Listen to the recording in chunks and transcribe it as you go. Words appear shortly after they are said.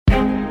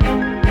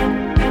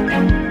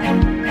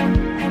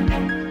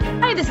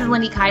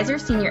Lindy Kaiser,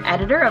 Senior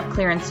Editor of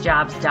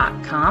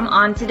ClearanceJobs.com.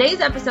 On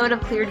today's episode of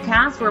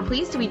ClearedCast, we're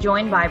pleased to be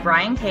joined by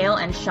Brian Kale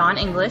and Sean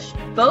English.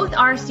 Both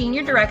are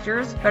Senior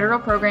Directors, Federal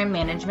Program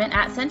Management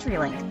at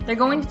CenturyLink. They're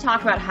going to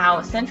talk about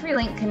how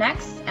CenturyLink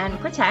connects and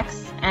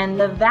protects and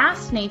the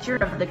vast nature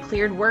of the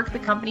cleared work the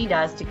company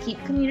does to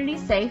keep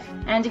communities safe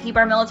and to keep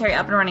our military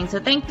up and running. So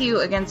thank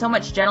you again so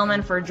much,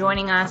 gentlemen, for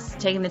joining us,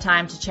 taking the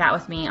time to chat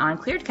with me on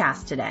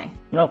ClearedCast today.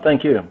 No,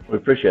 thank you. We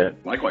appreciate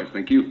it. Likewise,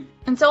 thank you.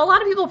 And so a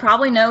lot of people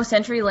probably know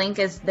CenturyLink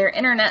is their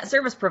internet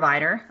service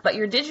provider, but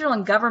your digital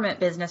and government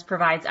business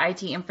provides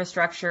IT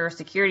infrastructure,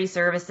 security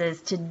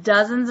services to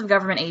dozens of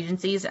government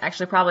agencies,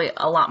 actually probably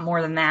a lot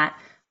more than that.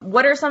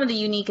 What are some of the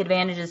unique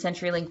advantages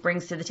CenturyLink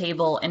brings to the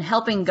table in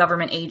helping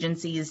government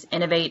agencies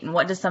innovate, and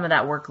what does some of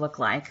that work look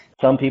like?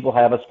 Some people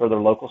have us for their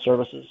local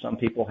services. Some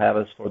people have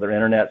us for their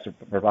internet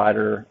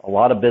provider. A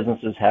lot of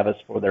businesses have us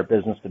for their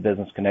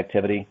business-to-business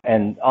connectivity.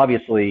 And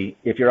obviously,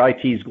 if your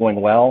IT is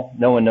going well,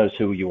 no one knows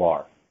who you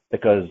are,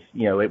 because,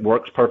 it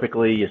works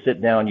perfectly. You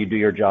sit down, you do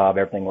your job,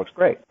 everything works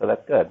great. So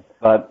that's good.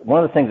 But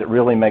one of the things that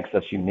really makes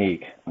us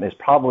unique is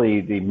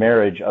probably the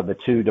marriage of the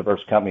two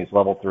diverse companies,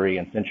 Level 3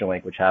 and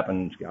CenturyLink, which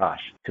happened,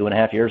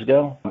 2.5 years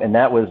ago. And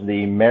that was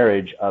the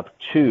marriage of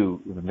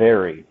two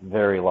very,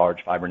 very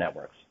large fiber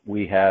networks.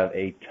 We have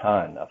a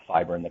ton of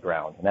fiber in the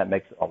ground, and that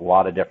makes a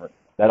lot of difference.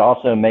 That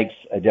also makes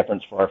a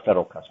difference for our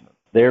federal customers.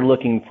 They're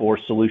looking for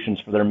solutions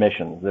for their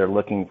missions. They're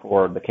looking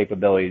for the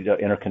capability to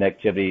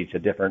interconnectivity to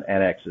different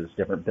annexes,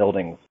 different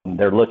buildings.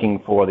 They're looking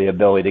for the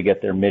ability to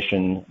get their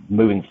mission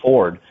moving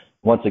forward,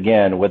 once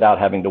again, without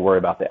having to worry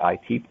about the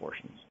IT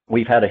portions.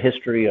 We've had a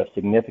history of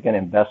significant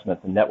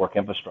investments in network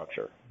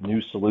infrastructure,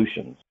 new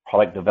solutions,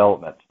 product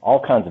development, all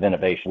kinds of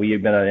innovation. We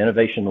have been an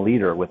innovation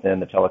leader within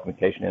the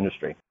telecommunication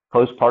industry,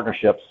 close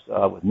partnerships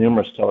with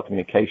numerous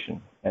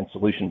telecommunication and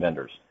solution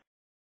vendors.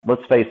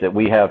 Let's face it,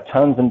 we have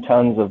tons and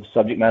tons of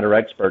subject matter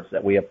experts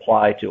that we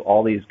apply to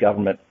all these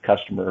government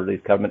customers, these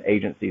government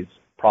agencies'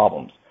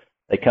 problems.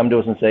 They come to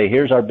us and say,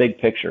 here's our big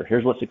picture.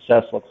 Here's what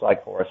success looks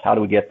like for us. How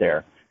do we get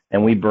there?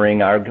 And we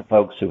bring our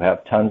folks who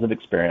have tons of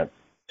experience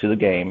to the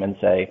game and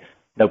say,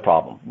 no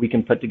problem. We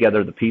can put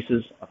together the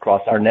pieces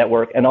across our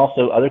network and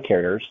also other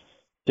carriers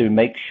to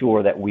make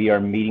sure that we are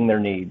meeting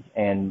their needs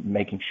and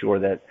making sure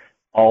that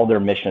all their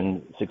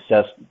mission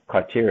success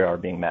criteria are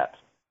being met.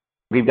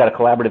 We've got a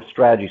collaborative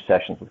strategy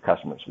sessions with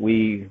customers.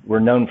 We're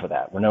known for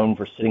that. We're known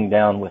for sitting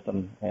down with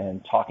them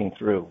and talking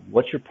through,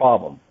 what's your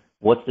problem?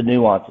 What's the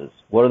nuances?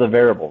 What are the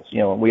variables?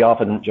 We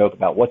often joke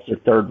about what's their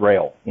third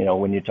rail.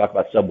 When you talk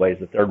about subways,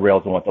 the third rail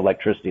is the one with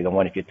electricity, the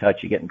one if you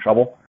touch, you get in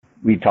trouble.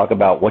 We talk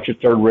about what's your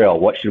third rail?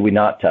 What should we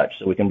not touch?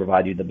 So we can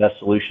provide you the best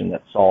solution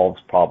that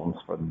solves problems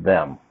for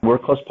them. We're a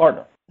close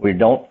partner. We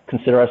don't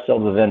consider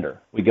ourselves a vendor.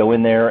 We go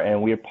in there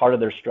and we are part of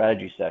their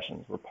strategy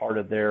sessions. We're part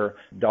of their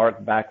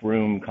dark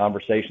backroom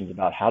conversations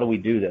about how do we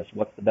do this?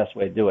 What's the best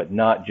way to do it?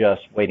 Not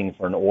just waiting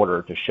for an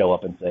order to show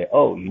up and say,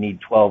 oh, you need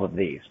 12 of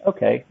these.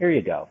 Okay, here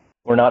you go.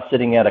 We're not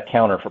sitting at a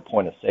counter for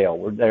point of sale.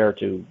 We're there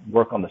to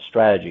work on the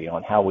strategy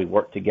on how we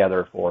work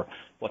together for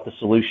what the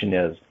solution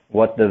is,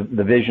 what the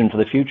vision for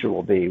the future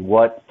will be,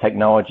 what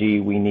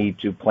technology we need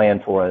to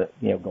plan for,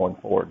 going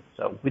forward.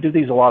 So we do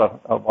these a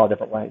lot of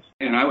different ways.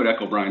 And I would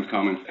echo Brian's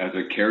comments. As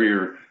a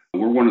carrier,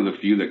 we're one of the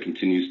few that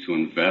continues to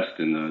invest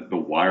in the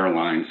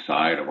wireline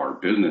side of our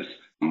business,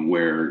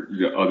 where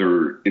the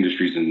other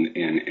industries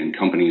and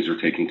companies are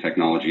taking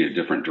technology a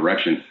different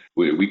direction.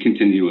 We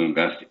continue to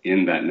invest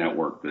in that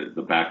network,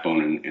 the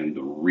backbone and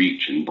the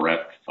reach and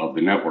breadth of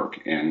the network.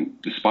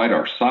 And despite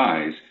our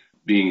size,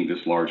 being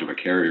this large of a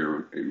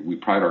carrier, we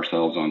pride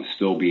ourselves on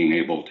still being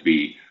able to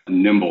be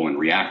nimble and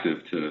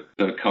reactive to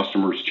the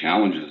customer's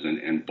challenges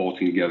and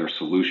bolting together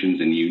solutions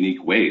in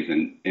unique ways.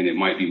 And it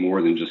might be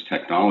more than just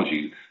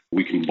technology.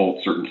 We can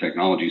bolt certain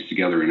technologies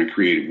together in a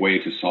creative way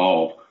to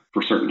solve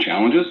for certain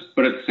challenges,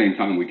 but at the same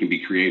time, we can be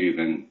creative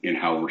in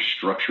how we're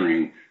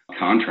structuring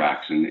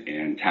contracts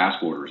and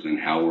task orders, and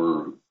how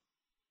we're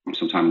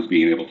sometimes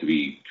being able to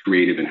be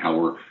creative in how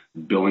we're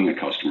billing a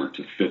customer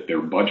to fit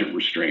their budget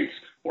restraints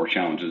or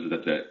challenges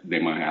that they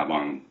might have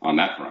on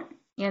that front.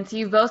 And so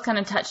you've both kind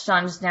of touched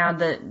on just now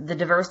the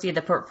diversity of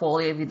the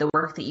portfolio, the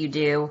work that you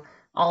do.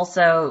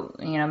 Also,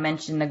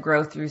 mentioned the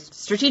growth through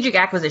strategic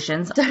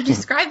acquisitions. So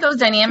describe those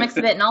dynamics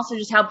a bit, and also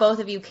just how both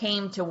of you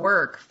came to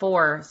work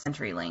for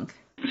CenturyLink.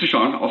 This is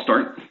Sean. I'll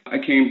start. I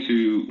came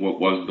to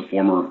what was the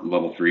former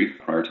Level 3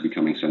 prior to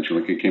becoming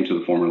CenturyLink. I came to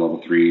the former Level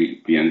 3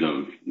 at the end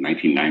of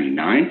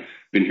 1999.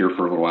 Been here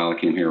for a little while. I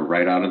came here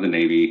right out of the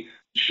Navy,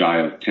 shy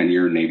of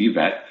 10-year Navy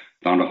vet.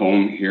 Found a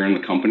home here in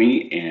the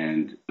company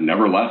and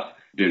never left.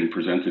 Been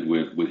presented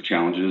with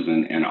challenges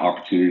and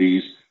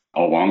opportunities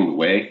all along the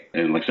way.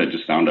 And like I said,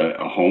 just found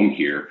a home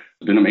here.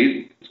 It's been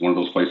amazing. It's one of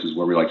those places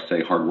where we like to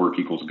say hard work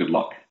equals good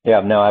luck.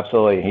 Yeah, no,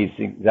 absolutely. He's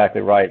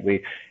exactly right.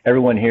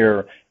 Everyone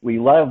here, we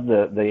love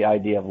the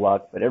idea of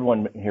luck, but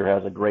everyone here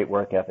has a great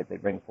work ethic they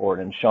bring forward.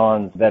 And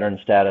Sean's veteran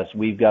status,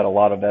 we've got a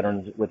lot of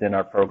veterans within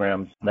our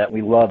programs that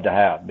we love to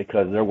have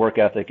because their work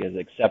ethic is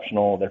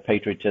exceptional, their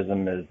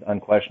patriotism is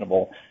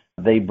unquestionable.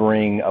 They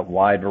bring a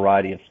wide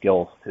variety of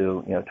skills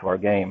to our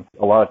game.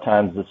 A lot of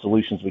times the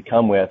solutions we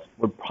come with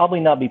would probably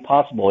not be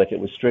possible if it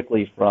was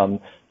strictly from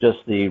just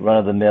the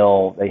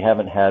run-of-the-mill. They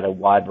haven't had a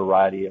wide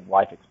variety of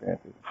life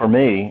experiences. For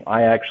me,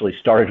 I actually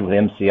started with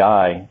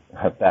MCI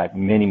back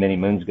many, many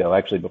moons ago,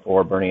 actually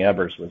before Bernie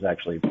Ebbers was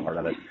actually part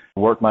of it.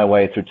 Worked my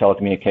way through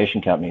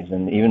telecommunication companies,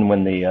 and even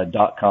when the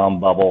dot-com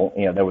bubble,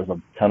 there was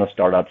a ton of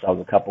startups. I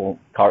was a couple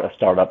of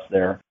startups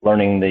there,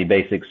 learning the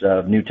basics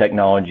of new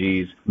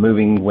technologies,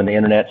 moving when the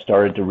internet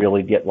started to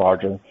really get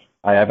larger.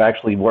 I have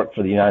actually worked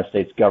for the United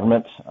States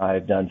government.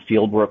 I've done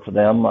field work for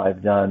them. I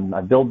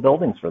build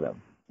buildings for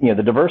them. The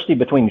diversity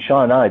between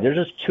Sean and I,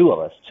 there's just two of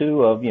us,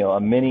 two of,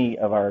 many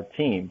of our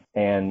team,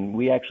 and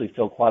we actually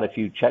fill quite a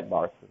few check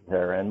boxes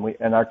there,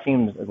 and our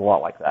team is a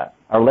lot like that.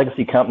 Our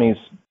legacy companies,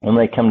 when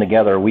they come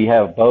together, we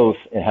have both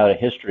had a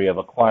history of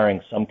acquiring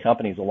some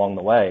companies along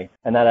the way,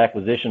 and that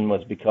acquisition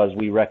was because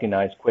we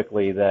recognized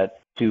quickly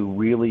that to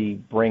really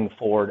bring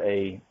forward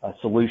a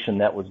solution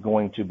that was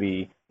going to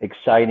be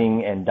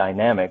exciting and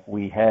dynamic,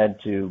 we had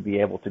to be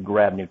able to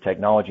grab new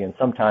technology, and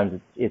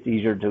sometimes it's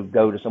easier to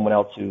go to someone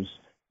else who's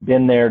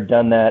been there,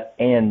 done that,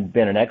 and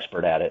been an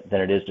expert at it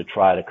than it is to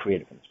try to create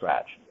it from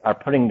scratch. Our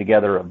putting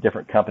together of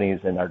different companies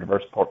in our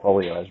diverse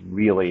portfolio has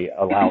really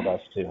allowed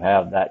us to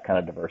have that kind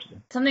of diversity.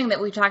 Something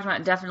that we talked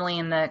about definitely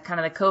in the kind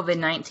of the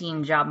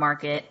COVID-19 job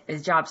market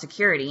is job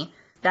security.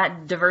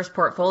 That diverse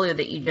portfolio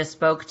that you just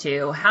spoke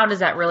to, how does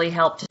that really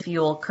help to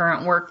fuel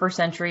current work for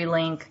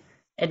CenturyLink,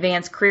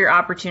 advance career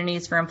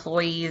opportunities for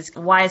employees?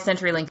 Why is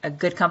CenturyLink a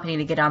good company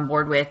to get on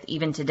board with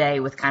even today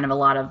with kind of a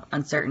lot of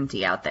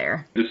uncertainty out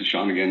there? This is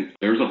Sean again.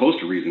 There's a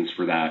host of reasons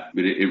for that,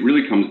 but it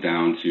really comes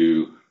down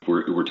to, if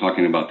we're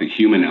talking about the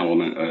human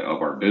element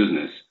of our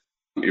business,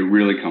 it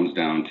really comes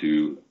down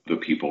to the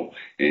people.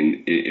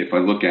 And if I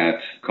look at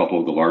a couple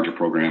of the larger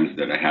programs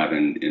that I have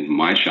in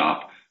my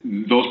shop,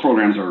 those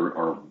programs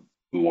are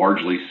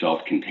largely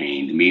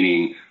self-contained,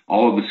 meaning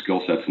all of the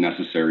skill sets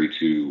necessary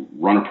to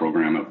run a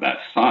program of that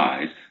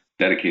size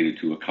dedicated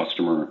to a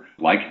customer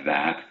like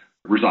that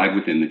reside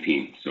within the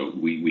team. So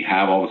we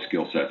have all the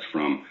skill sets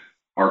from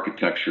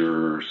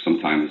architecture,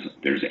 sometimes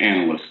there's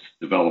analysts,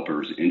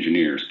 developers,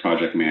 engineers,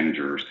 project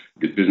managers,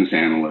 the business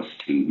analysts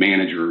and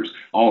managers,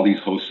 all these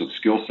hosts of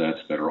skill sets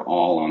that are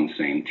all on the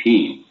same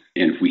team.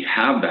 And if we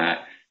have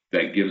that,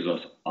 that gives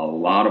us a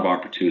lot of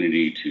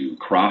opportunity to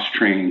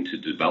cross-train, to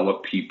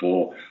develop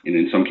people, and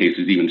in some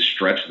cases even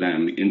stretch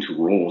them into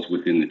roles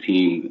within the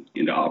team,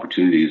 into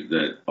opportunities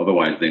that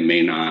otherwise they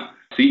may not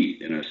see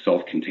in a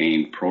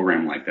self-contained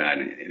program like that.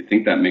 And I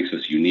think that makes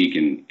us unique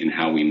in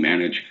how we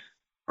manage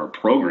our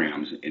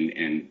programs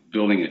and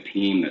building a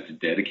team that's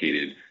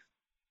dedicated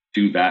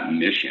to that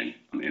mission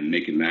and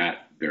making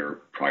that their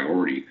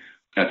priority.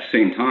 At the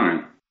same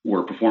time,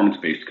 we're a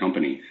performance-based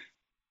company.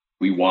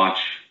 We watch,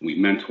 we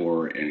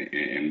mentor,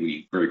 and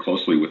we very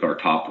closely with our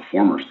top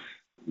performers.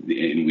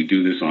 And we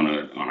do this on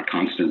a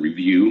constant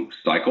review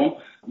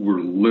cycle. We're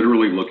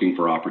literally looking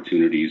for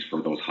opportunities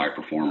for those high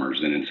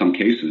performers. And in some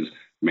cases,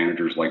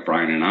 managers like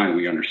Brian and I,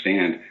 we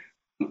understand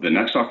the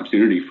next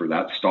opportunity for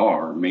that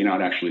star may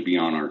not actually be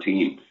on our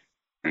team.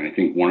 And I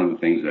think one of the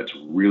things that's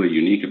really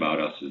unique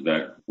about us is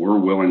that we're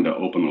willing to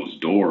open those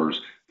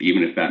doors,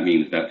 even if that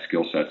means that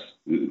skill set's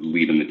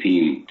leaving the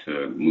team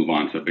to move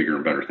on to bigger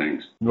and better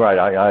things. Right.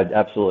 I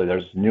absolutely.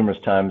 There's numerous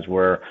times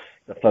where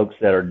the folks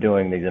that are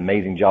doing these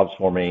amazing jobs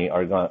for me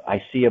are going,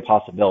 I see a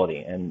possibility.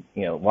 And,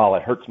 while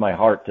it hurts my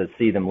heart to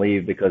see them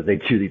leave because they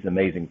do these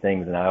amazing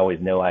things and I always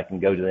know I can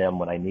go to them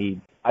when I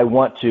need, I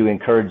want to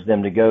encourage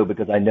them to go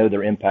because I know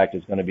their impact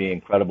is going to be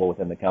incredible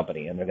within the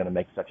company and they're going to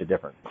make such a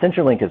difference.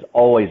 CenturyLink has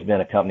always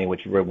been a company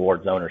which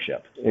rewards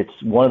ownership. It's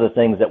one of the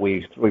things that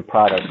we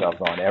pride ourselves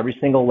on. Every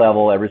single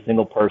level, every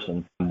single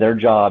person, their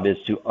job is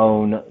to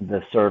own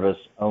the service,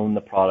 own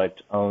the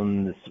product,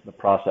 own the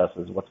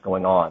processes, what's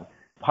going on.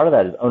 Part of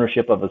that is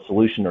ownership of a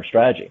solution or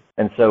strategy.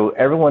 And so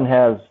everyone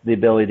has the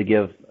ability to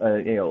give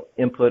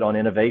input on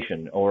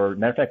innovation, or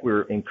matter of fact,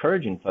 we're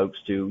encouraging folks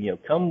to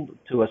come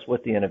to us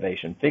with the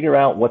innovation, figure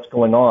out what's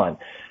going on.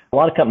 A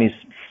lot of companies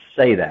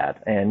say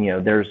that, and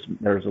there's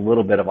a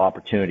little bit of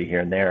opportunity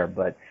here and there,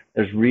 but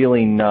there's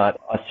really not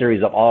a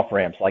series of off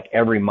ramps like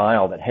every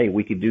mile that, hey,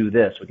 we could do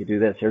this,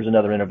 here's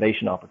another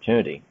innovation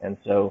opportunity. And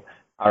so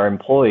our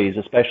employees,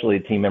 especially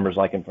team members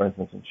like, for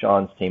instance, in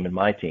Sean's team and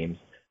my teams,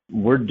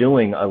 we're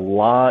doing a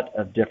lot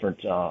of different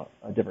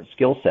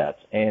skill sets,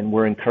 and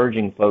we're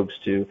encouraging folks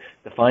to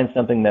find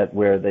something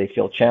where they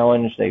feel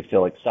challenged, they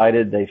feel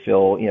excited, they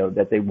feel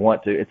that they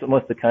want to. It's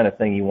almost the kind of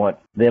thing you want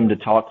them to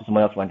talk to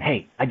someone else going,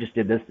 hey, I just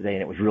did this today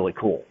and it was really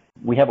cool.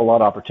 We have a lot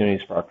of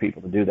opportunities for our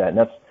people to do that, and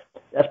that's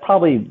That's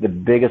probably the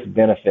biggest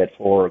benefit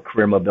for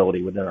career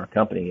mobility within our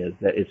company, is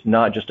that it's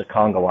not just a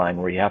conga line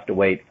where you have to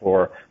wait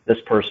for this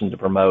person to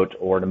promote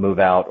or to move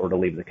out or to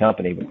leave the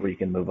company before you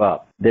can move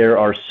up. There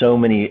are so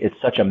many, it's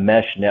such a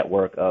mesh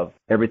network of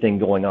everything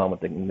going on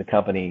within the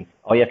company.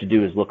 All you have to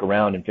do is look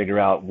around and figure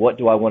out, what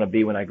do I want to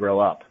be when I grow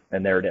up?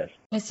 And there it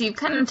is. So you've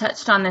kind of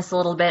touched on this a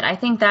little bit. I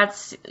think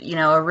that's,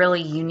 a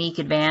really unique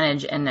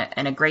advantage and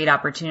a great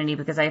opportunity,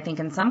 because I think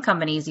in some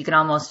companies you can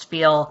almost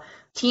feel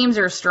teams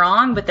are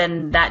strong, but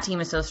then that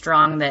team is so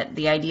strong that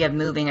the idea of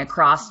moving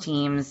across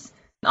teams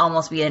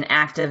almost be an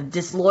act of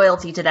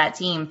disloyalty to that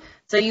team.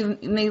 So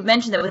you've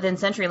mentioned that within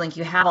CenturyLink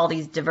you have all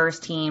these diverse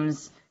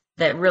teams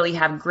that really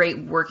have great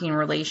working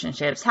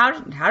relationships. How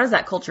does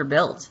that culture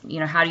build?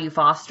 How do you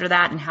foster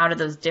that, and how do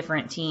those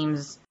different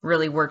teams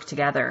really work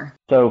together?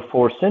 So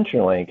for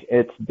CenturyLink,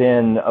 it's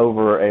been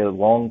over a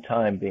long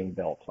time being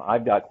built.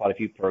 I've got quite a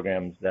few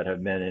programs that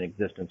have been in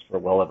existence for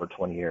well over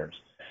 20 years,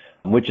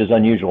 which is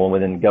unusual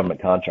within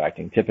government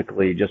contracting.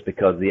 Typically, just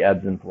because the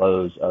ebbs and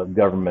flows of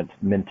government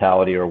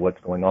mentality or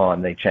what's going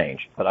on, they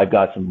change. But I've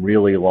got some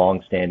really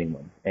long-standing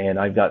ones, and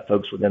I've got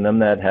folks within them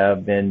that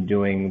have been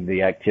doing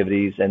the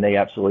activities, and they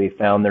absolutely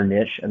found their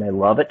niche, and they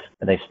love it,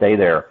 and they stay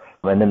there.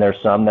 And then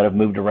there's some that have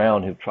moved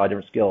around who've tried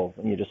different skills.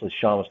 And just as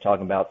Sean was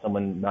talking about,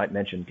 someone might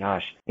mention,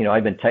 gosh,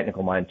 I've been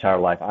technical my entire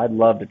life. I'd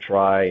love to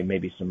try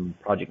maybe some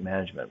project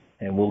management.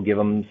 And we'll give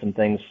them some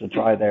things to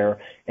try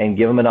there and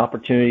give them an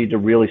opportunity to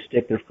really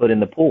stick their foot in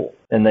the pool.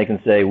 And they can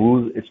say,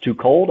 "Ooh, it's too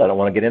cold, I don't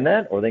want to get in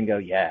that." Or they can go,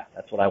 "Yeah,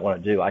 that's what I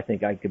want to do. I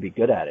think I could be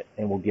good at it."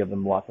 And we'll give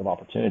them lots of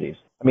opportunities.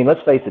 I mean,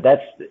 let's face it,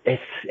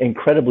 it's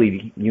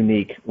incredibly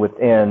unique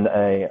within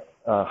a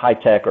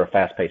high-tech or a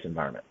fast-paced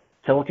environment.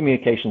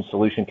 Telecommunications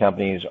solution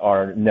companies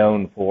are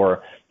known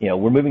for,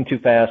 we're moving too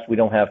fast. We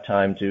don't have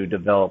time to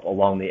develop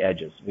along the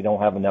edges. We don't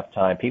have enough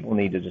time. People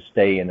need to just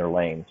stay in their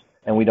lanes.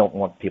 And we don't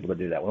want people to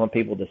do that. We want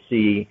people to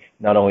see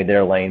not only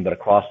their lane, but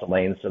across the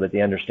lane, so that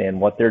they understand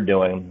what they're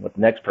doing, what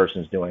the next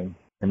person's doing.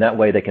 And that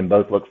way they can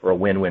both look for a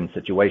win-win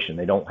situation.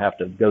 They don't have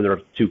to go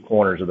to two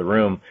corners of the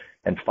room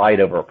and fight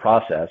over a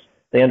process.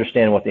 They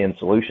understand what the end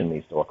solution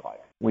needs to look like.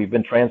 We've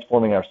been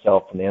transforming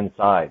ourselves from the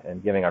inside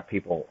and giving our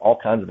people all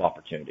kinds of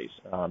opportunities.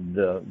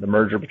 The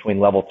merger between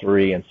Level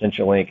 3 and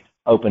CenturyLink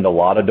opened a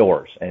lot of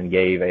doors and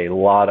gave a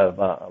lot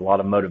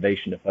of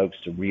motivation to folks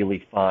to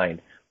really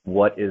find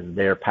what is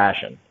their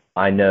passion.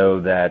 I know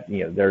that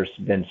there's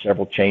been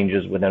several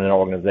changes within an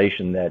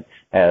organization that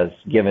has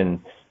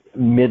given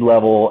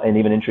mid-level and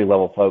even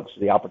entry-level folks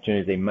the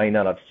opportunities they may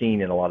not have seen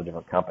in a lot of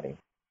different companies.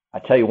 I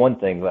tell you one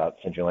thing about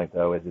CenturyLink,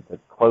 though, is it's a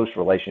close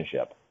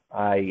relationship.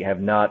 I have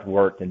not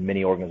worked in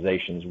many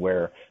organizations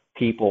where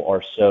people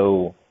are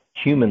so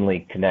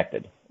humanly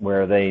connected,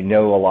 where they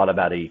know a lot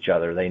about each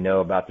other. They know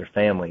about their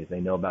families.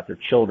 They know about their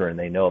children.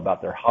 They know about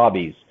their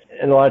hobbies.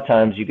 And a lot of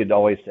times you could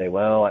always say,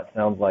 well, it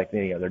sounds like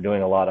they're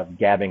doing a lot of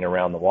gabbing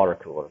around the water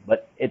cooler.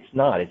 But it's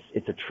not.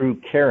 It's a true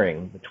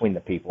caring between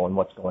the people and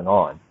what's going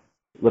on.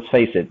 Let's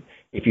face it,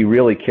 if you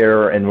really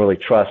care and really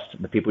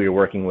trust the people you're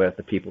working with,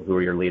 the people who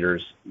are your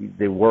leaders,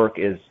 the work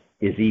is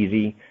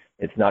easy.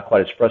 It's not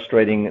quite as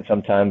frustrating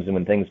sometimes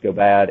when things go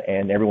bad,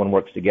 and everyone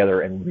works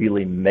together and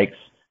really makes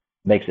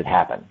it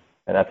happen.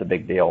 And that's a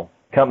big deal.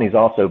 Company's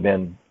also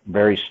been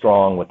very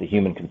strong with the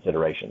human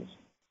considerations.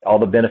 All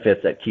the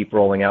benefits that keep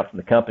rolling out from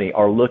the company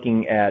are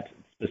looking at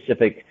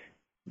specific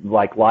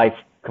life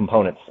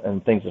components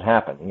and things that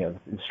happen.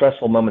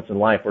 Stressful moments in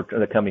life where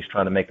the company's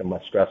trying to make them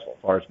less stressful,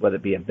 as far as whether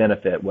it be a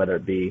benefit, whether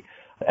it be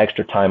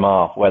extra time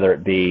off, whether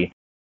it be,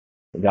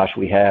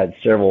 we had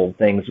several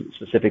things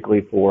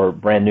specifically for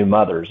brand new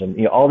mothers,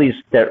 and all these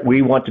that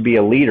we want to be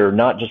a leader,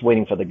 not just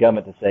waiting for the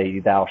government to say,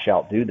 "Thou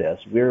shalt do this."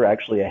 We're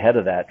actually ahead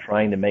of that,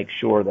 trying to make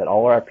sure that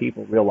all our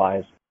people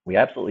realize we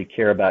absolutely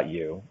care about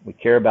you. We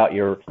care about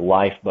your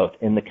life, both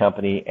in the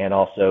company and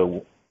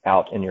also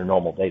out in your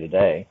normal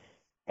day-to-day.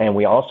 And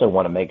we also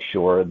want to make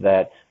sure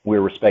that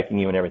we're respecting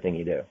you in everything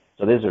you do.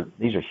 So these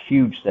are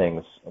huge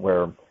things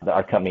where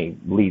our company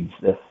leads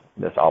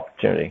this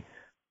opportunity.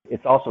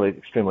 It's also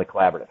extremely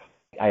collaborative.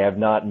 I have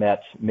not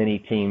met many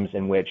teams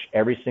in which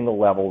every single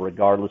level,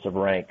 regardless of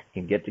rank,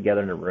 can get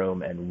together in a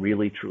room and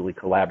really, truly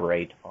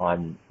collaborate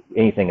on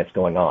anything that's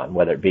going on,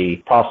 whether it be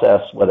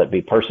process, whether it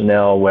be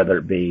personnel, whether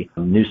it be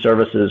new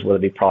services, whether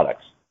it be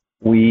products.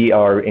 We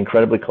are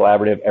incredibly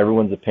collaborative.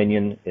 Everyone's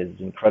opinion is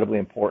incredibly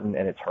important,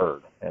 and it's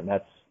heard. And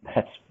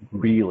that's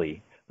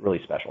really,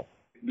 really special.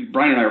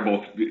 Brian and I are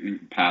both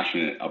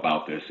passionate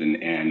about this,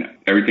 and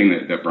everything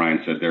that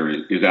Brian said there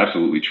is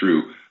absolutely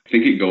true. I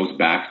think it goes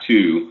back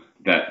to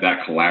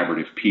that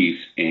collaborative piece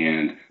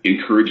and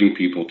encouraging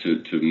people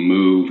to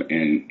move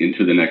and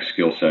into the next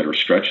skill set or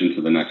stretch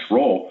into the next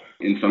role.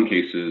 In some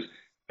cases,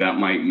 that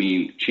might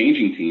mean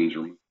changing teams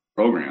or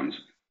programs.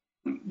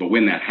 But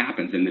when that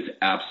happens, and this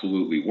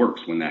absolutely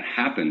works, when that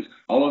happens,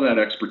 all of that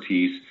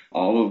expertise,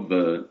 all of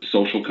the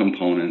social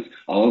components,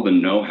 all of the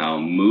know-how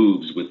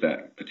moves with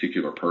that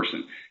particular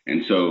person.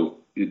 And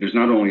so there's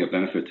not only a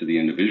benefit to the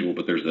individual,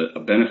 but there's a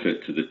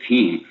benefit to the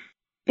team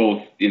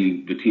both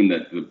in the team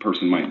that the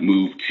person might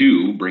move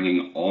to,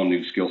 bringing all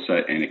new skill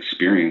set and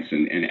experience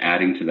and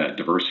adding to that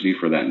diversity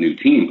for that new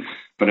team.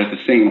 But at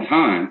the same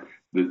time,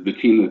 the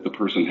team that the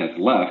person has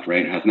left,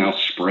 right, has now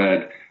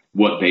spread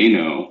what they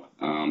know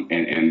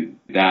and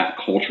that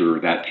culture,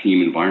 that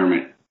team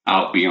environment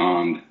out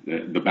beyond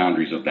the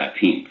boundaries of that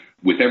team.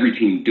 With every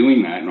team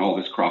doing that and all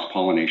this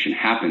cross-pollination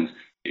happens,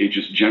 it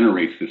just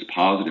generates this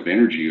positive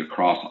energy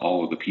across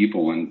all of the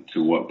people. And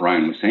to what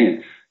Brian was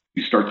saying,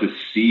 you start to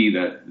see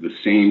that the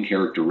same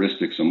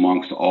characteristics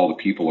amongst all the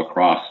people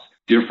across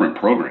different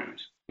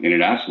programs. And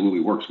it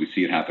absolutely works. We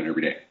see it happen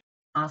every day.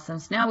 Awesome.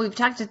 So now we've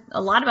talked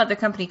a lot about the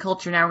company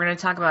culture. Now we're going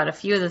to talk about a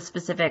few of the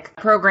specific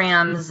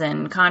programs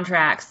and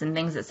contracts and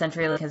things that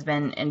CenturyLink has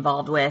been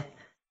involved with.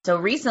 So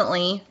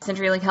recently,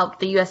 CenturyLink helped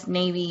the U.S.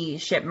 Navy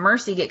ship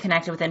Mercy get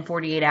connected within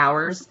 48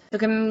 hours. So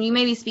can you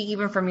maybe speak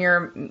even from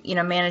your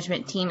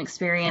management team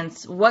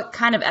experience, what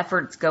kind of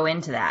efforts go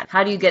into that?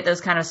 How do you get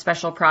those kind of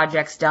special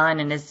projects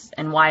done,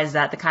 and why is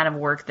that the kind of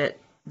work that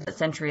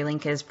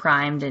CenturyLink is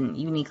primed and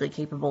uniquely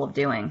capable of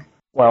doing?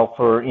 Well,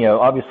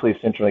 obviously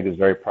CenturyLink is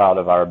very proud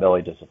of our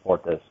ability to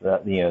support this.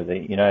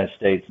 The United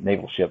States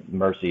naval ship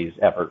Mercy's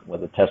effort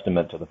was a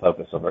testament to the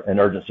focus and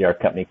urgency our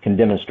company can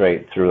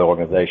demonstrate through the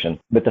organization.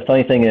 But the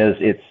funny thing is,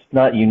 it's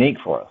not unique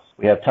for us.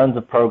 We have tons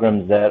of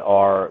programs that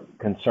are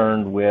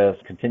concerned with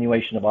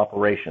continuation of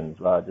operations,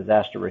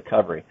 disaster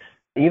recovery.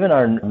 Even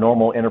our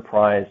normal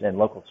enterprise and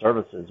local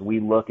services, we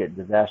look at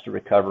disaster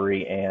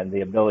recovery and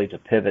the ability to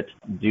pivot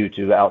due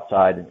to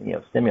outside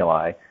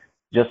stimuli,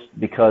 just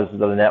because of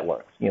the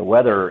networks.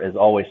 Weather is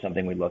always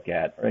something we look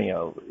at,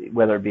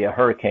 whether it be a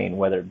hurricane,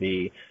 whether it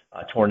be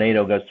a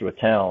tornado goes through a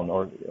town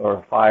or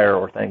a fire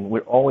or thing.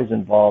 We're always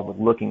involved with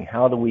looking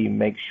how do we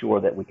make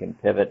sure that we can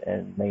pivot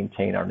and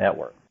maintain our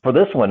network. For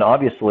this one,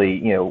 obviously,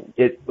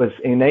 it was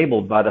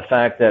enabled by the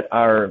fact that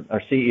our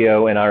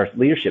CEO and our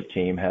leadership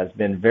team has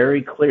been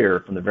very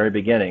clear from the very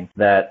beginning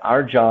that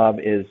our job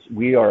is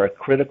we are a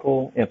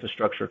critical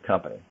infrastructure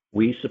company.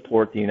 We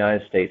support the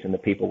United States and the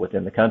people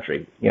within the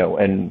country,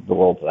 and the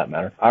world for that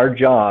matter. Our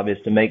job is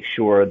to make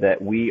sure that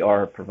we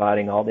are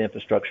providing all the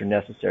infrastructure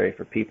necessary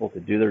for people to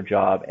do their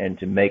job and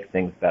to make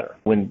things better.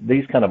 When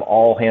these kind of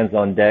all hands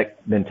on deck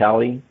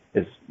mentality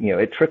is,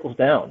 it trickles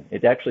down.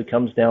 It actually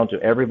comes down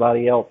to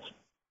everybody else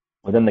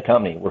within the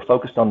company. We're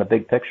focused on the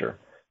big picture,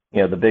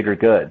 the bigger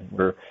good.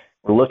 We're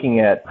looking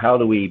at how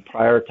do we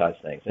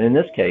prioritize things. And in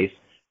this case,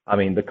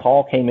 the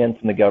call came in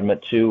from the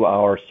government to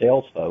our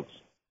sales folks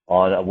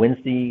on a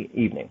Wednesday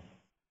evening.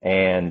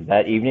 And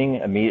that evening,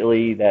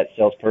 immediately that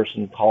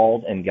salesperson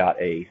called and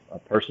got a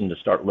person to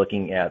start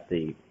looking at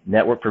the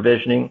network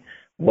provisioning,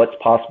 what's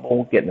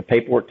possible, getting the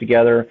paperwork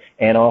together,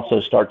 and also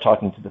start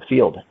talking to the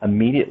field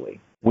immediately.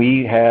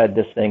 We had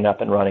this thing up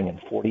and running in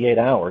 48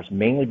 hours,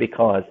 mainly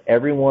because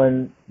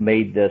everyone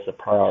made this a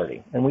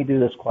priority. And we do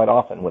this quite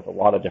often with a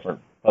lot of different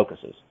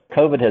focuses.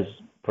 COVID has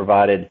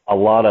provided a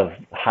lot of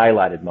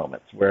highlighted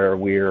moments where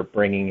we're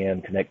bringing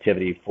in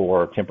connectivity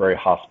for temporary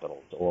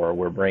hospitals, or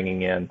we're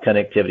bringing in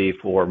connectivity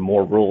for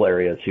more rural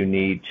areas who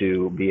need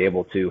to be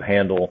able to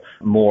handle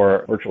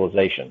more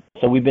virtualization.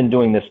 So we've been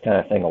doing this kind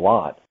of thing a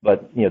lot.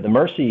 But, the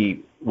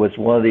Mercy was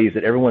one of these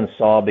that everyone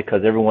saw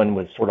because everyone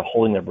was sort of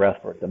holding their breath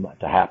for it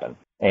to happen.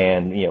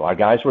 And, our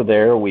guys were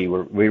there. We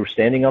were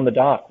standing on the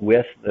dock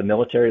with the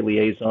military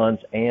liaisons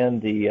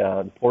and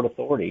the Port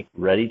Authority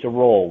ready to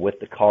roll with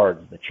the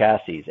cards, the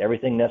chassis,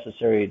 everything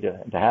necessary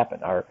to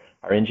happen. Our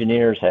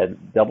engineers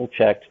had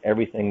double-checked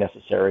everything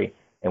necessary,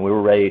 and we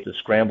were ready to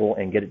scramble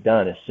and get it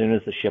done as soon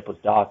as the ship was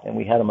docked, and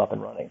we had them up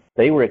and running.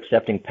 They were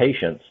accepting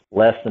patients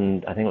less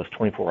than, I think it was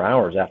 24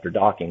 hours after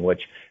docking,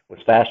 which was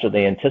faster than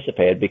they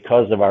anticipated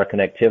because of our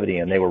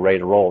connectivity, and they were ready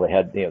to roll.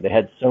 They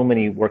had so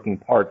many working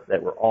parts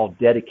that were all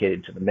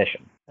dedicated to the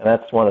mission. And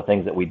that's one of the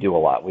things that we do a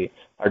lot.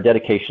 Our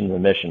dedication to the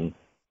mission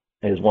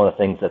is one of the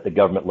things that the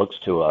government looks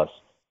to us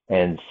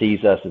and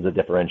sees us as a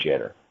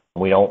differentiator.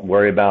 We don't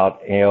worry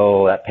about,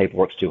 that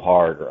paperwork's too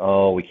hard,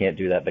 or, we can't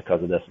do that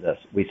because of this and this.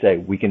 We say,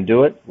 we can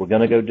do it, we're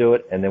going to go do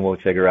it, and then we'll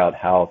figure out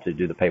how to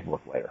do the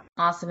paperwork later.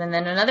 Awesome. And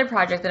then another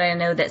project that I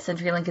know that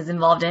CenturyLink is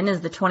involved in is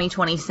the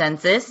 2020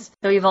 census.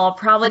 So we've all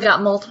probably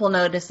got multiple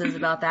notices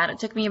about that. It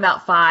took me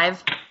about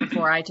 5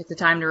 before I took the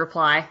time to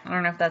reply. I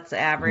don't know if that's the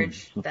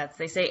average.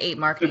 They say 8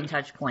 marketing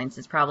touch points.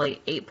 It's probably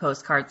 8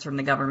 postcards from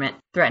the government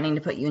threatening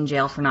to put you in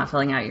jail for not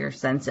filling out your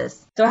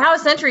census. So how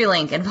is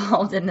CenturyLink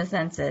involved in the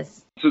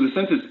census? So the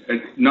census,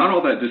 not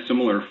all that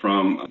dissimilar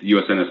from the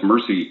USNS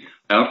Mercy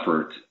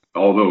effort,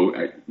 although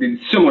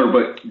it's similar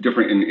but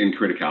different in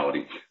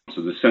criticality.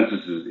 So the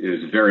census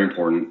is very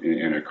important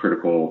and a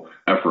critical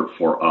effort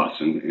for us.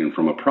 And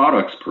from a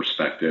products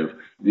perspective,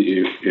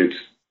 it's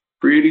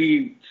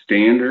pretty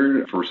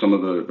standard for some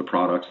of the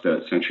products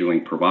that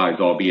CenturyLink provides,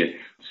 albeit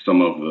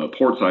some of the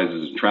port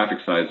sizes and traffic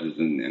sizes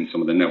and some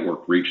of the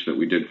network reach that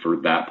we did for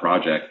that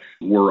project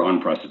were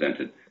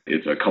unprecedented.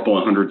 It's a couple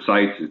of hundred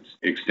sites. It's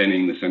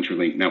extending the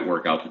CenturyLink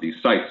network out to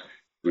these sites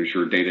to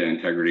ensure data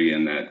integrity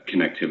and that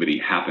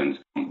connectivity happens.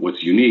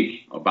 What's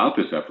unique about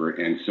this effort,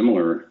 and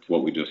similar to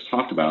what we just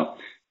talked about,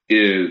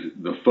 is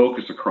the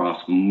focus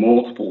across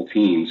multiple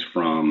teams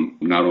from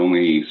not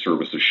only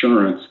service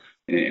assurance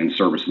and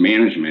service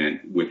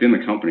management within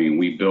the company. And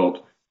we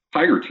built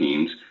Tiger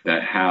teams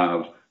that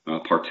have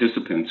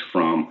participants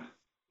from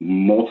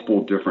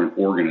multiple different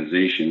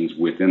organizations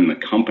within the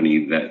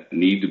company that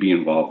need to be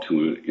involved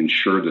to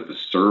ensure that the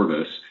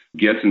service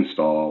gets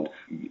installed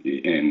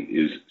and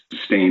is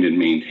sustained and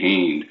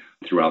maintained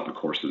throughout the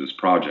course of this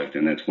project.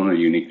 And that's one of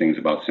the unique things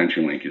about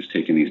CenturyLink is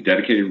taking these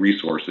dedicated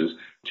resources,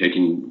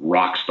 taking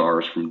rock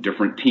stars from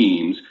different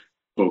teams,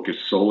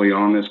 focused solely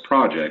on this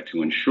project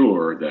to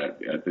ensure that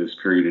at this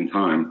period in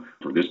time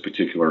for this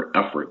particular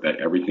effort, that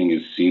everything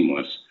is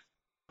seamless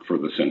for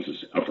the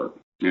census effort.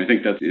 And I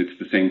think that it's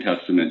the same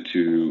testament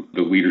to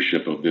the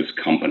leadership of this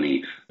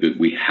company that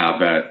we have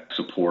that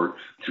support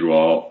through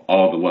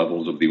all the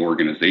levels of the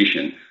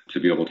organization to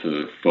be able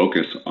to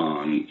focus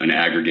on an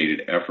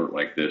aggregated effort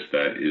like this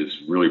that is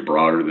really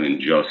broader than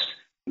just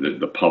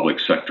the public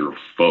sector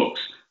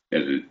folks,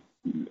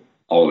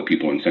 all the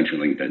people in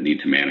CenturyLink that need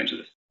to manage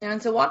this.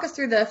 And so walk us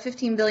through the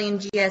 $15 billion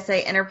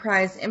GSA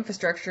Enterprise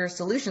Infrastructure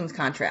Solutions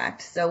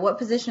contract. So what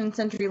positioned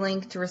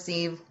CenturyLink to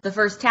receive the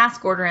first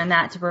task order in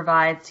that to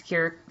provide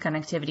secure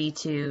connectivity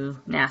to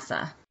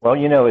NASA? Well,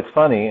 it's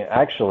funny.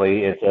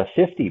 Actually, it's a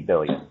 $50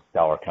 billion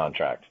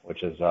contract,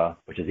 which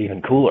is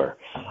even cooler.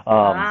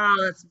 Wow,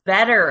 that's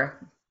better.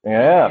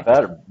 Yeah,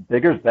 better.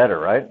 Bigger's better,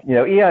 right?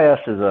 EIS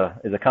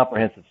is a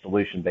comprehensive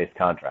solution-based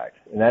contract,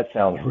 and that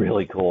sounds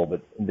really cool.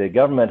 But the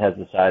government has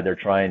decided they're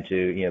trying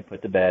to,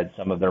 put to bed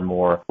some of their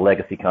more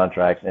legacy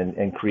contracts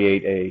and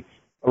create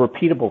a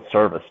repeatable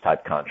service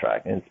type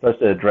contract. And it's supposed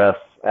to address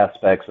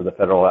aspects of the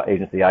federal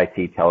agency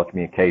IT,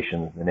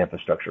 telecommunications, and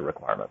infrastructure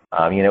requirements.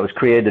 It was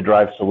created to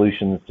drive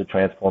solutions to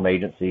transform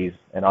agencies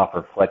and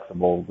offer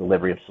flexible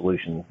delivery of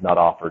solutions not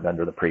offered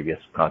under the previous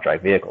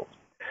contract vehicles.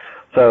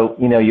 So,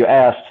 you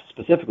asked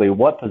specifically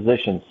what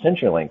positioned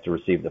CenturyLink to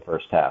receive the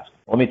first task.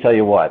 Let me tell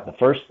you what, the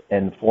first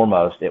and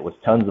foremost, it was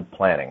tons of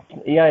planning.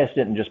 EIS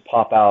didn't just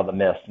pop out of the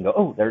mist and go,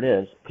 oh, there it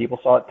is. People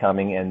saw it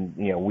coming, and,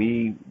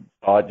 we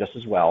saw it just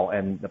as well.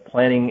 And the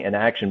planning and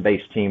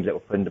action-based teams that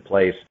were put into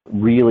place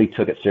really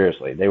took it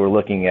seriously. They were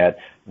looking at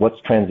what's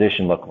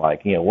transition look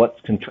like, what's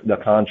the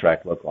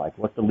contract look like,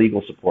 what's the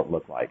legal support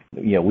look like.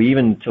 We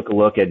even took a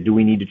look at, do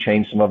we need to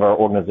change some of our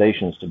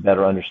organizations to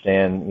better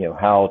understand,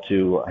 how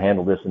to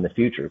handle this in the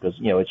future? Because,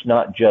 it's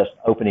not just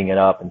opening it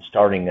up and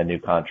starting a new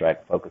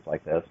contract focus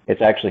like this.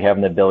 It's actually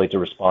having the ability to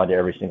respond to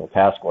every single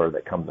task order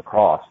that comes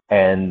across.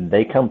 And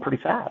they come pretty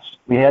fast.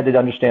 We had to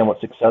understand what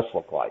success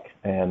looked like.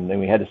 And then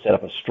we had to set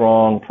up a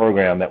strong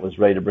program that was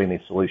ready to bring these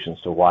solutions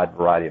to a wide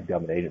variety of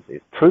government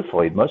agencies.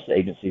 Truthfully, most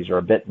agencies are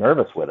a bit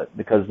nervous with it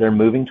because they're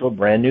moving to a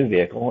brand new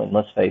vehicle. And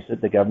let's face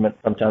it, the government,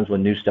 sometimes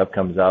when new stuff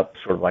comes up,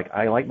 sort of like,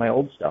 I like my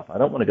old stuff. I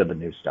don't want to go to the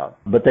new stuff.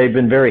 But they've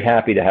been very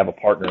happy to have a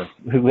partner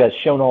who has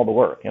shown all the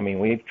work.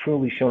 We've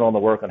truly shown all the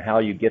work on how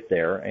you get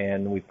there,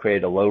 and we've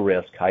created a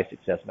low-risk,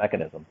 high-success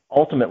mechanism.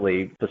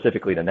 Ultimately,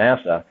 specifically to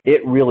NASA,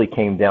 it really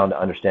came down to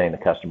understanding the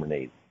customer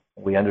needs.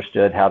 We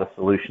understood how to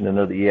solution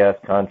into the EIS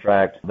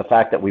contract. The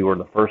fact that we were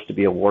the first to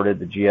be awarded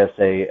the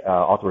GSA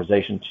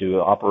authorization to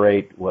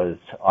operate was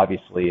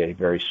obviously a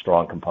very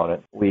strong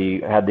component.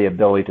 We had the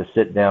ability to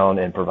sit down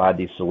and provide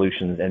these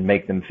solutions and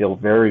make them feel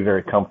very,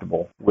 very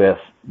comfortable with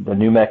the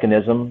new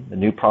mechanism, the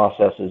new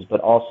processes,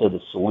 but also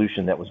the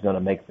solution that was going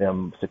to make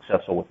them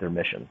successful with their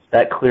missions.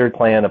 That clear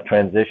plan of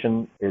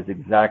transition is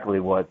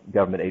exactly what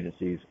government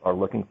agencies are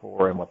looking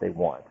for and what they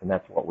want. And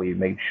that's what we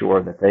made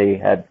sure that they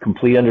had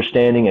complete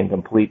understanding and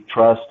complete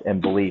trust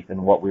and belief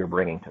in what we were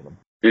bringing to them.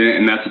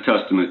 And that's a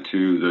testament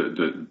to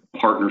the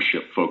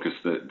partnership focus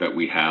that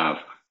we have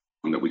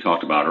and that we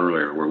talked about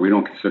earlier, where we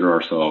don't consider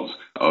ourselves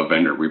a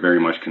vendor. We very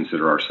much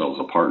consider ourselves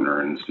a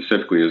partner. And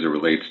specifically as it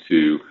relates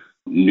to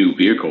new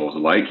vehicles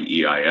like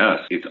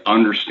EIS, it's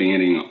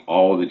understanding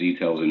all of the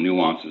details and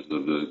nuances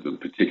of the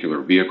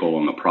particular vehicle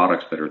and the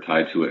products that are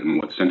tied to it and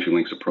what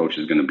CenturyLink's approach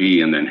is going to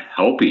be, and then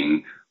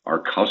helping our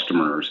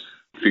customers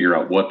figure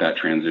out what that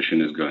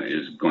transition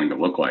is going to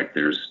look like.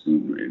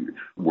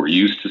 We're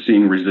used to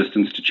seeing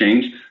resistance to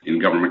change in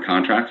government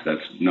contracts.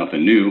 That's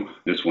nothing new.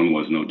 This one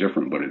was no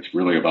different, but it's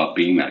really about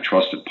being that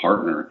trusted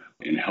partner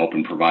and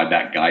helping provide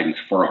that guidance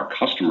for our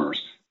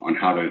customers on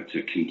how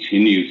to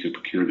continue to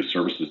procure the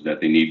services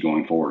that they need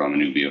going forward on a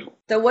new vehicle.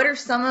 So what are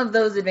some of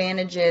those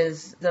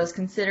advantages, those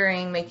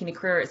considering making a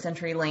career at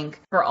CenturyLink,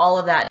 for all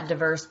of that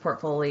diverse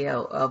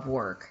portfolio of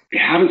work?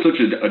 Having such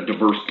a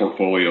diverse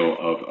portfolio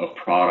of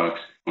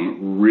products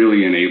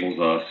really enables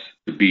us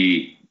to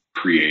be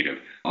creative.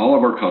 All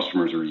of our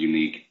customers are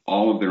unique.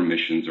 All of their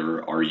missions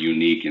are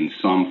unique in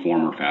some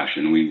form or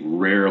fashion. We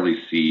rarely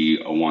see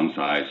a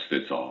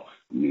one-size-fits-all.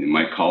 You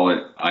might call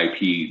it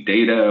IP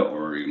data,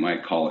 or you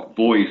might call it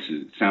voice.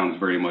 It sounds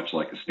very much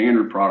like a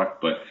standard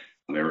product, but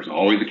There's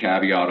always a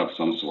caveat of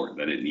some sort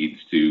that it needs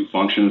to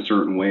function a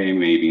certain way.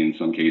 Maybe in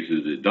some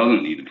cases it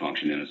doesn't need to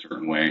function in a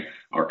certain way.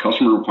 Our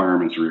customer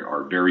requirements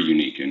are very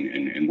unique,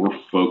 and we're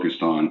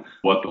focused on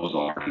what those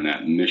are in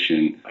that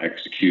mission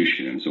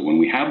execution. And so when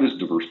we have this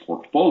diverse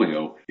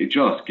portfolio, it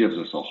just gives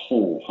us a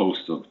whole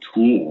host of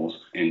tools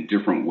and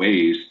different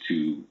ways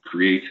to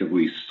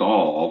creatively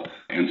solve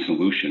and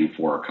solution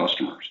for our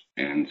customers.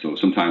 And so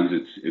sometimes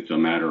it's a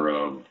matter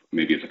of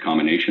maybe it's a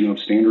combination of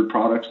standard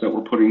products that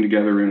we're putting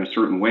together in a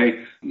certain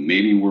way.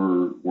 Maybe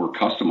we're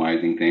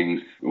customizing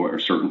things or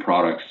certain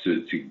products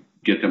to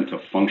get them to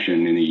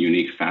function in a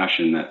unique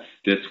fashion that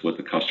fits what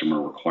the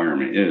customer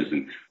requirement is.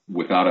 And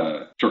without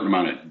a certain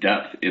amount of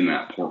depth in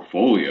that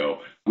portfolio,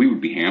 we would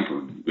be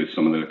hampered with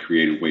some of the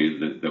creative ways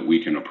that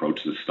we can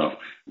approach this stuff. I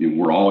mean,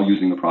 we're all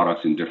using the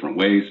products in different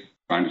ways,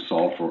 trying to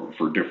solve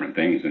for different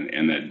things.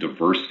 And that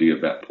diversity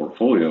of that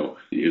portfolio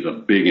is a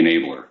big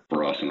enabler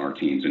for us and our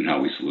teams in how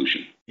we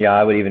solution. Yeah,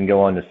 I would even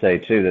go on to say,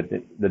 too, that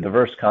the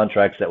diverse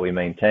contracts that we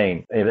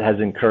maintain, it has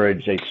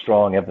encouraged a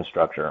strong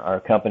infrastructure. Our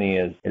company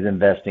is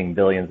investing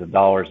billions of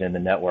dollars in the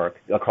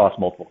network across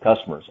multiple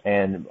customers.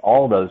 And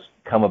all of those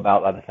come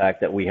about by the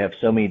fact that we have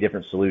so many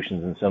different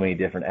solutions and so many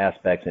different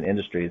aspects and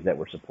industries that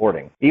we're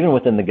supporting. Even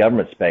within the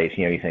government space,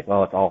 you think,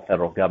 well, it's all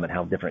federal government.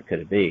 How different could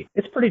it be?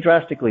 It's pretty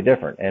drastically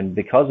different. And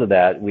because of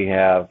that, we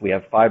have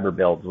fiber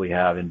builds, we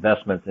have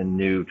investments in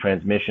new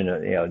transmission,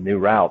 new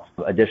routes,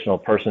 additional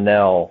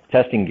personnel,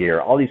 testing gear,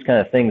 all these kind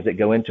of things that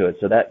go into it.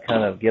 So that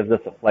kind of gives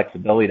us a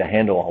flexibility to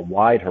handle a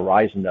wide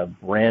horizon of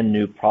brand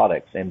new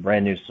products and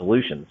brand new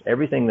solutions.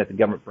 Everything that the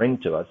government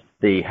brings to us,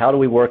 how do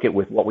we work it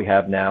with what we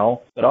have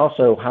now, but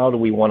also how do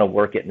we want to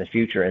work it in the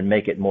future and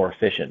make it more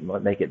efficient,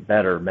 make it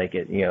better, make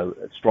it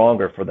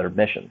stronger for their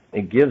mission.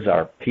 It gives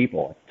our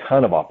people a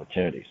ton of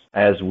opportunities.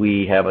 As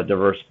we have a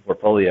diverse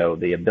portfolio,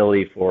 the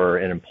ability for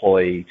an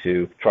employee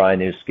to try a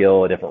new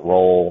skill, a different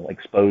role,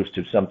 exposed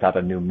to some type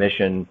of new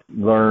mission,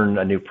 learn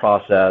a new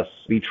process,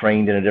 be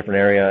trained in a different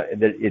area,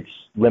 it's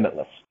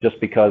limitless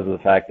just because of the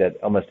fact that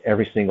almost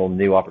every single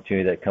new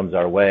opportunity that comes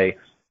our way,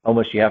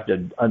 almost you have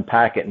to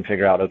unpack it and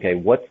figure out, okay,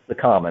 what's the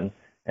common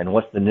and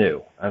what's the new?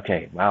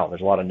 Okay, wow,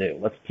 there's a lot of new.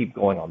 Let's keep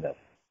going on this.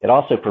 It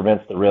also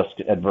prevents the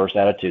risk-adverse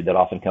attitude that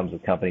often comes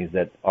with companies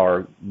that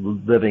are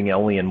living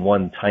only in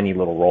one tiny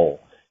little role.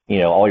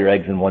 All your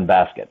eggs in one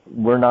basket.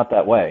 We're not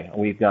that way.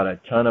 We've got a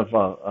ton of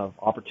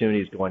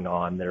opportunities going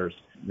on. There's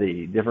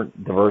the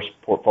diverse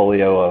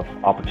portfolio of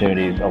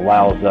opportunities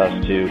allows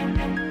us to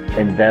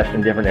invest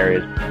in different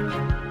areas.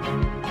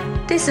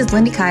 This is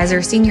Lindy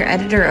Kaiser, Senior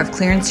Editor of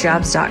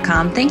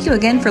ClearanceJobs.com. Thank you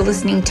again for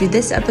listening to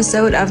this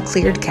episode of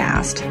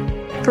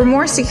ClearedCast. For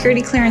more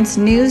security clearance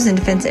news and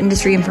defense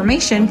industry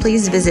information,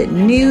 please visit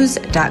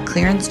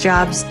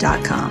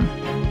news.clearancejobs.com.